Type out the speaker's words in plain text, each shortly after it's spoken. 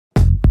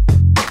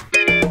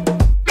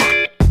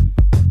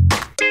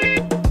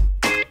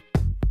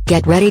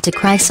Get ready to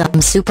cry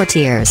some super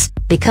tears,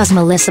 because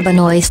Melissa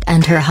Benoist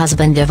and her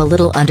husband of a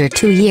little under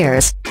 2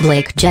 years,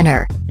 Blake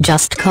Jenner,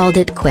 just called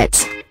it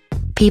quits.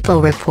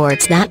 People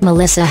reports that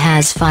Melissa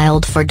has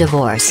filed for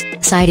divorce,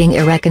 citing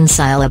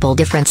irreconcilable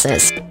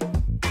differences.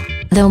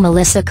 Though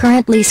Melissa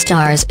currently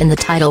stars in the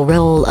title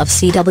role of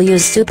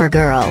CW's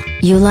Supergirl,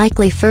 you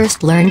likely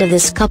first learned of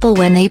this couple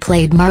when they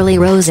played Marley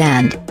Rose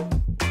and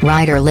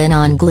Ryder Lynn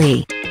on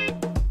Glee.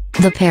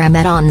 The pair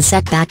met on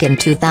set back in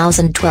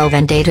 2012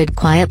 and dated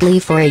quietly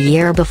for a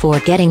year before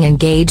getting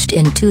engaged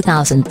in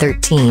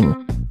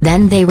 2013.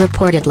 Then they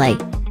reportedly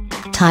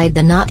tied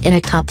the knot in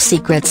a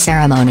top-secret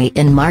ceremony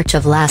in March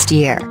of last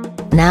year.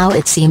 Now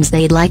it seems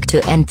they'd like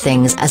to end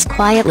things as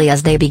quietly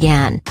as they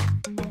began.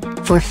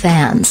 For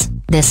fans,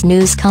 this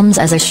news comes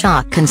as a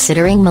shock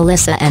considering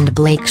Melissa and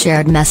Blake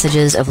shared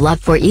messages of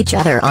love for each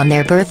other on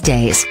their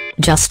birthdays,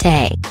 just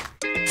a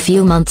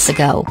few months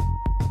ago.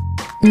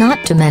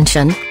 Not to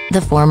mention, the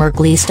former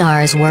Glee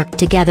stars worked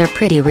together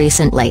pretty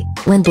recently,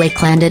 when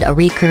Blake landed a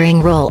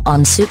recurring role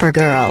on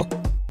Supergirl.